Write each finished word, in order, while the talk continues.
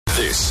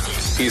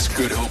This is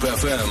Good Hope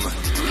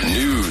FM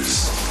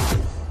News.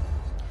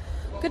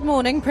 Good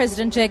morning.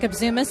 President Jacob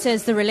Zuma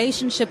says the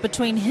relationship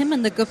between him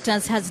and the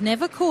Guptas has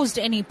never caused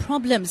any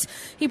problems.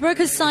 He broke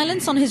his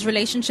silence on his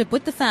relationship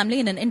with the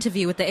family in an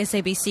interview with the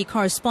SABC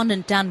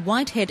correspondent Dan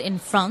Whitehead in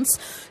France.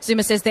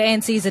 Zuma says the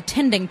ANC is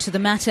attending to the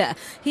matter.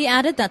 He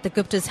added that the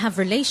Guptas have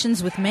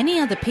relations with many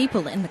other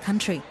people in the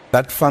country.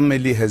 That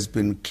family has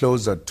been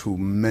closer to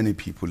many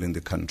people in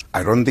the country.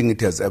 I don't think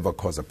it has ever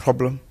caused a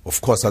problem.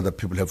 Of course, other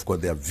people have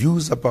got their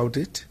views about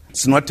it.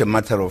 It's not a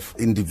matter of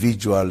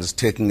individuals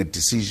taking a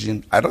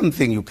decision. I don't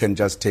think you can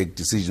just take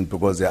decisions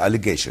because there are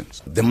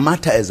allegations. The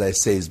matter, as I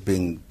say, is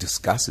being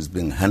discussed, is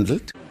being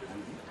handled.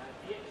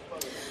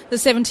 The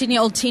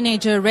 17-year-old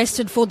teenager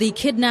arrested for the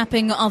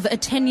kidnapping of a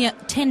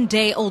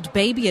 10-day-old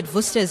baby at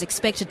Worcester is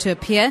expected to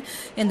appear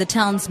in the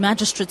town's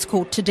magistrates'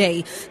 court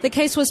today. The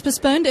case was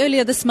postponed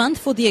earlier this month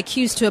for the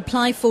accused to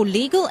apply for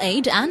legal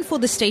aid and for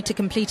the state to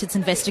complete its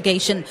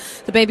investigation.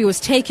 The baby was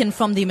taken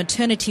from the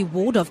maternity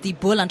ward of the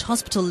Boland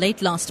Hospital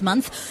late last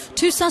month.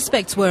 2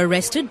 suspects were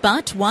arrested,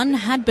 but one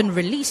had been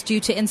released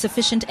due to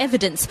insufficient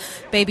evidence.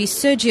 Baby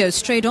Sergio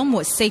Stradom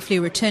was safely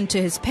returned to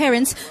his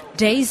parents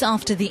days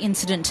after the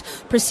incident.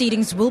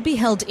 Proceedings will be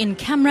held in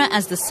camera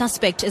as the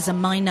suspect is a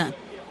minor.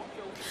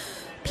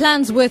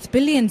 Plans worth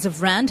billions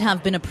of rand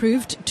have been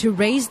approved to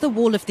raise the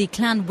wall of the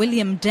Clan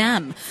William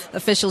Dam.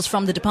 Officials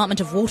from the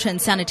Department of Water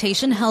and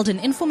Sanitation held an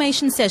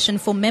information session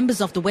for members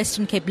of the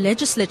Western Cape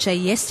Legislature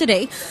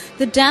yesterday.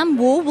 The dam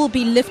wall will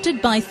be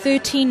lifted by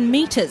 13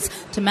 meters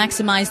to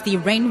maximize the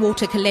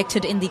rainwater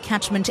collected in the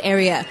catchment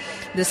area.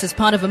 This is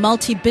part of a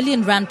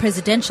multi-billion rand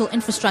presidential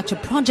infrastructure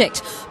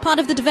project. Part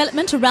of the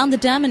development around the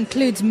dam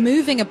includes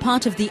moving a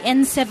part of the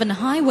N7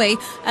 highway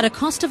at a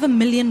cost of R1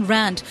 million.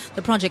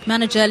 The project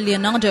manager,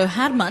 Leonardo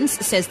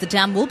says the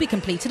dam will be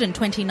completed in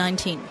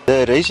 2019.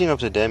 The raising of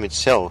the dam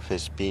itself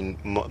has been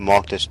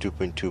marked as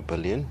 2.2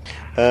 billion.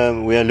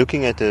 We are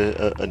looking at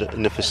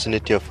in the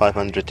vicinity of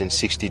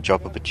 560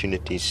 job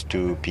opportunities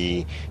to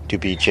be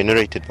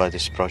generated by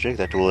this project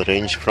that will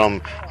range from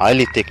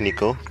highly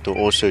technical to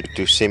also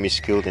to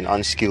semi-skilled and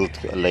unskilled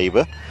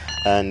labor.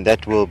 And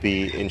that will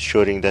be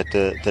ensuring that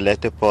the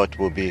latter part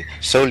will be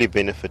solely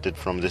benefited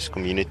from this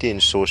community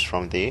and sourced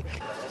from there.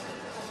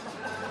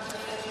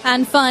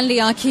 And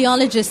finally,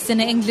 archaeologists in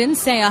England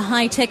say a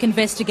high-tech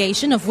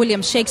investigation of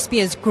William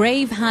Shakespeare's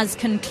grave has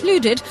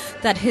concluded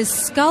that his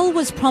skull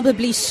was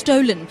probably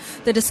stolen.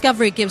 The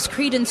discovery gives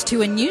credence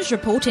to a news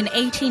report in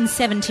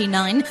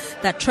 1879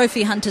 that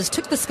trophy hunters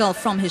took the skull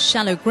from his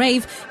shallow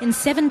grave in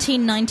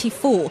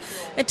 1794.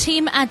 A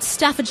team at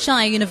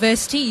Staffordshire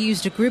University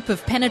used a group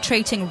of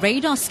penetrating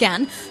radar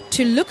scan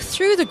to look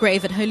through the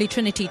grave at Holy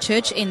Trinity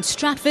Church in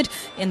Stratford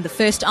in the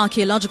first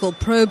archaeological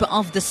probe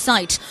of the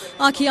site.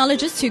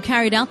 Archaeologists who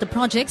carried out the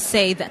project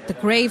say that the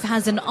grave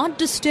has an odd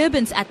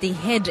disturbance at the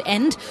head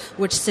end,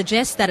 which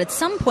suggests that at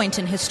some point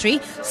in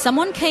history,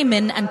 someone came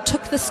in and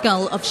took the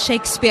skull of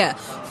Shakespeare.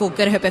 For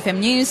Good Hope FM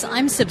News,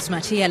 I'm Sibs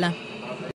Matiela.